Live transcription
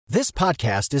This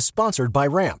podcast is sponsored by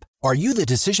Ramp. Are you the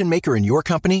decision maker in your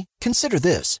company? Consider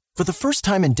this. For the first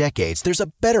time in decades, there's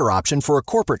a better option for a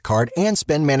corporate card and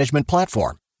spend management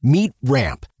platform. Meet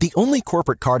Ramp, the only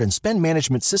corporate card and spend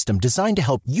management system designed to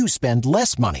help you spend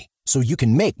less money so you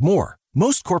can make more.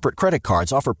 Most corporate credit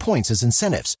cards offer points as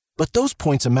incentives, but those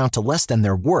points amount to less than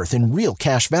their worth in real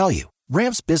cash value.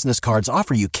 Ramp's business cards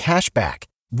offer you cash back,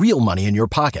 real money in your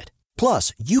pocket.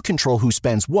 Plus, you control who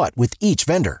spends what with each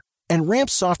vendor. And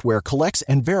Ramp's software collects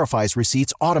and verifies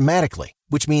receipts automatically,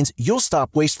 which means you'll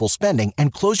stop wasteful spending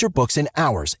and close your books in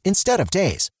hours instead of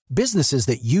days. Businesses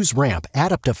that use Ramp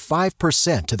add up to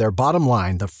 5% to their bottom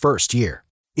line the first year.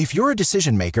 If you're a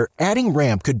decision maker, adding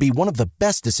Ramp could be one of the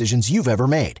best decisions you've ever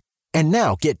made. And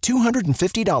now get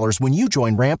 $250 when you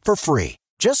join Ramp for free.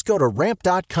 Just go to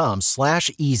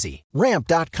ramp.com/easy.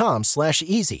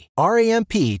 Ramp.com/easy.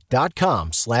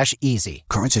 RAMP.com/easy.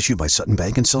 Cards issued by Sutton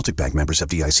Bank and Celtic Bank, members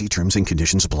FDIC. Terms and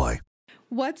conditions apply.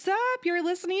 What's up? You're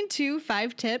listening to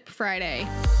 5 Tip Friday.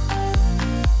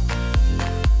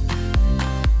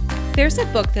 There's a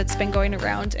book that's been going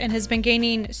around and has been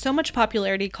gaining so much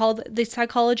popularity called The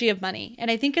Psychology of Money. And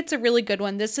I think it's a really good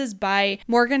one. This is by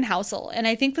Morgan Housel. And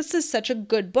I think this is such a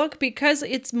good book because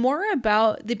it's more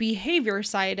about the behavior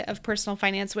side of personal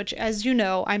finance, which, as you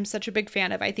know, I'm such a big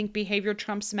fan of. I think behavior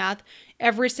trumps math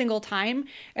every single time.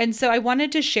 And so I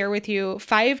wanted to share with you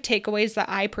 5 takeaways that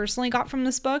I personally got from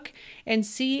this book and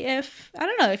see if, I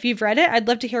don't know, if you've read it, I'd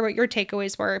love to hear what your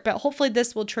takeaways were, but hopefully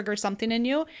this will trigger something in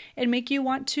you and make you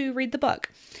want to read the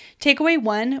book. Takeaway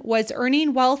 1 was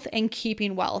earning wealth and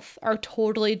keeping wealth are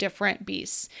totally different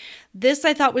beasts. This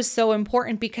I thought was so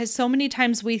important because so many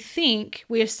times we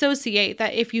associate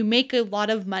that if you make a lot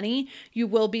of money, you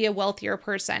will be a wealthier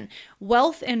person.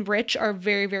 Wealth and rich are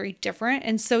very, very different.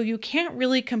 And so you can't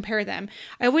really compare them.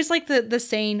 I always like the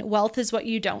saying, wealth is what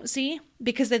you don't see,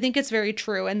 because I think it's very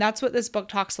true. And that's what this book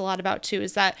talks a lot about too,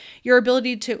 is that your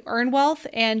ability to earn wealth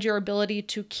and your ability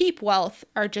to keep wealth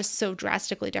are just so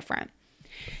drastically different.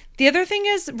 The other thing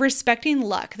is respecting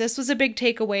luck. This was a big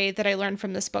takeaway that I learned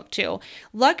from this book too.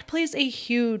 Luck plays a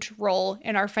huge role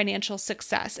in our financial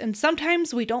success. And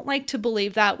sometimes we don't like to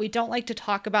believe that. We don't like to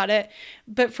talk about it.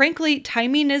 But frankly,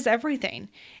 timing is everything.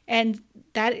 And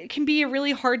that can be a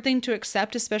really hard thing to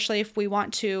accept, especially if we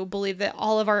want to believe that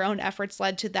all of our own efforts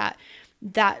led to that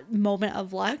moment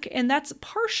of luck. And that's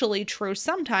partially true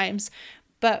sometimes.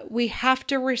 But we have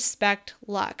to respect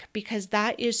luck because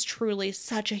that is truly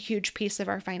such a huge piece of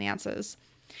our finances.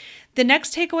 The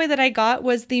next takeaway that I got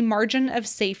was the margin of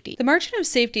safety. The margin of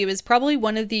safety was probably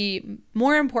one of the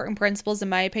more important principles in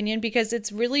my opinion because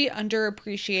it's really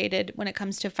underappreciated when it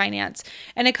comes to finance.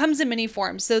 And it comes in many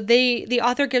forms. So the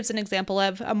author gives an example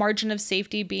of a margin of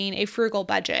safety being a frugal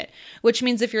budget, which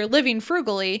means if you're living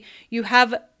frugally, you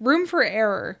have room for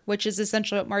error, which is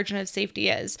essentially what margin of safety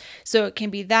is. So it can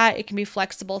be that, it can be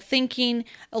flexible thinking.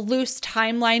 A loose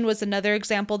timeline was another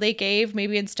example they gave.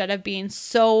 Maybe instead of being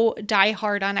so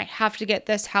diehard on I have to get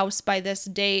this house by this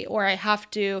date, or I have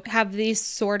to have these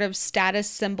sort of status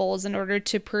symbols in order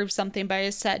to prove something by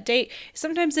a set date.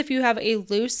 Sometimes if you have a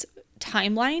loose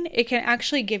timeline, it can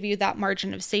actually give you that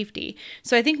margin of safety.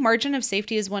 So I think margin of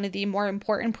safety is one of the more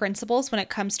important principles when it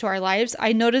comes to our lives.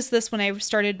 I noticed this when I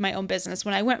started my own business.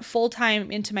 When I went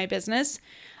full-time into my business,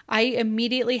 I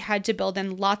immediately had to build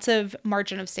in lots of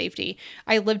margin of safety.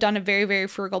 I lived on a very, very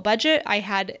frugal budget. I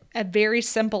had a very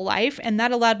simple life, and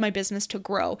that allowed my business to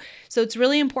grow. So it's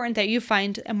really important that you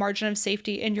find a margin of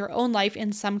safety in your own life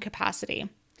in some capacity.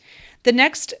 The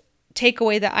next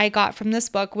takeaway that I got from this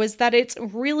book was that it's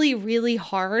really, really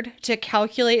hard to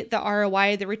calculate the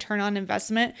ROI, the return on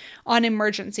investment on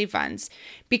emergency funds,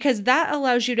 because that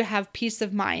allows you to have peace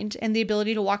of mind and the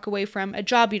ability to walk away from a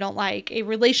job you don't like, a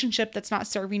relationship that's not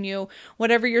serving you,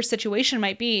 whatever your situation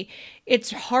might be.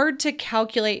 It's hard to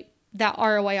calculate that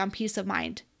ROI on peace of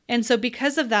mind. And so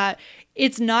because of that,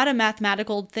 it's not a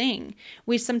mathematical thing.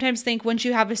 We sometimes think once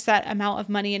you have a set amount of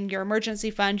money in your emergency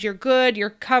fund, you're good, you're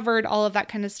covered, all of that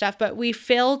kind of stuff. But we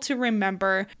fail to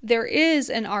remember there is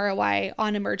an ROI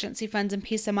on emergency funds and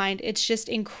peace of mind. It's just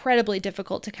incredibly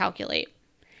difficult to calculate.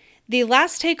 The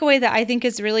last takeaway that I think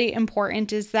is really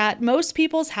important is that most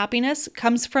people's happiness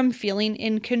comes from feeling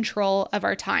in control of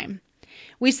our time.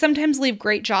 We sometimes leave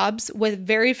great jobs with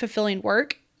very fulfilling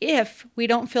work if we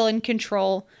don't feel in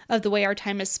control of the way our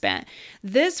time is spent.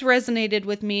 This resonated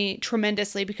with me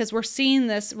tremendously because we're seeing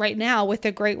this right now with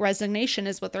the Great Resignation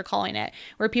is what they're calling it,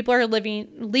 where people are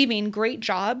leaving great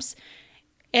jobs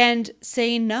and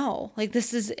saying no. Like,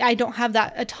 I don't have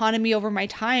that autonomy over my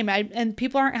time, and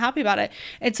people aren't happy about it.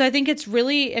 And so I think it's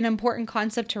really an important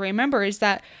concept to remember, is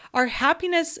that our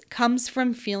happiness comes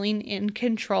from feeling in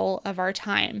control of our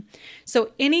time.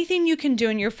 So anything you can do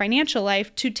in your financial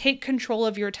life to take control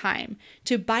of your time,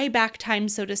 to buy back time,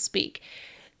 so to speak,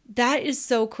 that is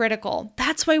so critical.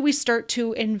 That's why we start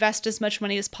to invest as much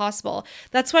money as possible.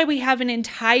 That's why we have an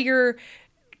entire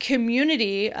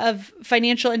community of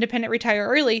financial independent retire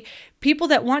early, people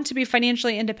that want to be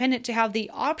financially independent, to have the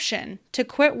option to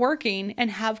quit working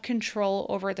and have control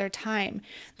over their time.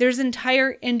 There's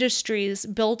entire industries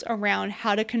built around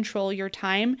how to control your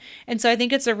time. And so I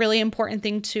think it's a really important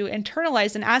thing to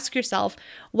internalize and ask yourself,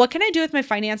 what can I do with my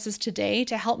finances today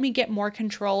to help me get more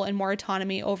control and more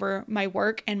autonomy over my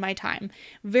work and my time?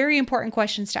 Very important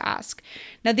questions to ask.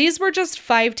 Now, these were just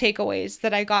 5 takeaways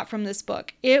that I got from this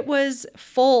book. It was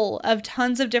full of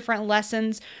tons of different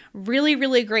lessons, really,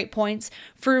 really great points.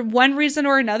 For one reason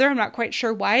or another, I'm not quite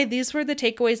sure why, these were the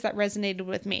takeaways that resonated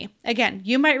with me. Again,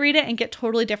 you might read it and get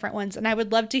totally different ones, and I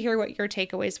would love to hear what your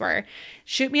takeaways were.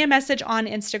 Shoot me a message on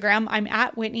Instagram. I'm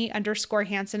at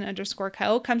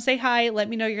Whitney_Hansen_co. Come say hi. Let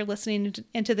me know you're listening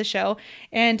into the show,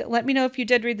 and let me know if you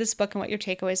did read this book and what your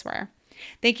takeaways were.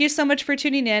 Thank you so much for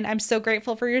tuning in. I'm so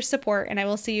grateful for your support, and I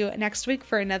will see you next week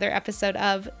for another episode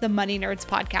of the Money Nerds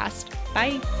Podcast.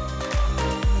 Bye.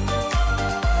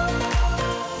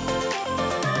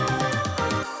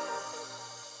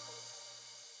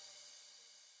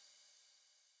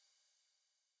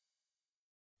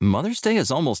 Mother's Day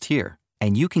is almost here,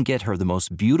 and you can get her the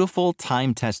most beautiful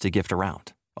time-tested gift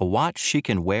around, a watch she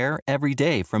can wear every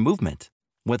day from Movement.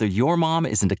 Whether your mom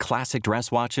is into classic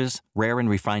dress watches, rare and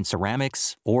refined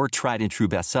ceramics, or tried-and-true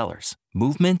bestsellers,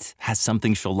 Movement has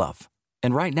something she'll love.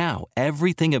 And right now,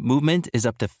 everything at Movement is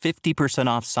up to 50%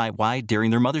 off site-wide during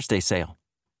their Mother's Day sale.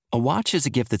 A watch is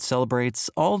a gift that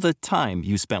celebrates all the time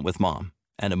you spent with mom,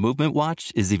 and a Movement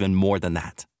watch is even more than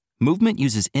that. Movement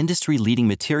uses industry-leading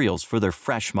materials for their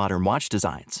fresh modern watch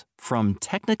designs, from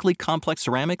technically complex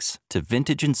ceramics to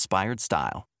vintage-inspired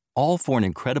style, all for an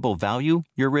incredible value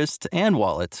your wrist and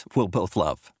wallet will both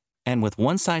love. And with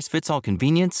one-size-fits-all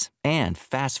convenience and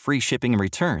fast free shipping and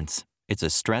returns, it's a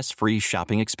stress-free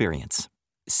shopping experience.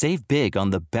 Save big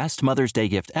on the best Mother's Day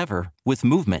gift ever with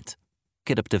Movement.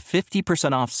 Get up to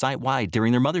 50% off site-wide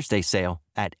during their Mother's Day sale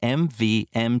at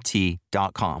MVMT.com.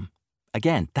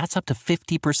 Again, that's up to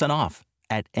 50% off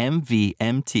at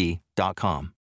MVMT.com.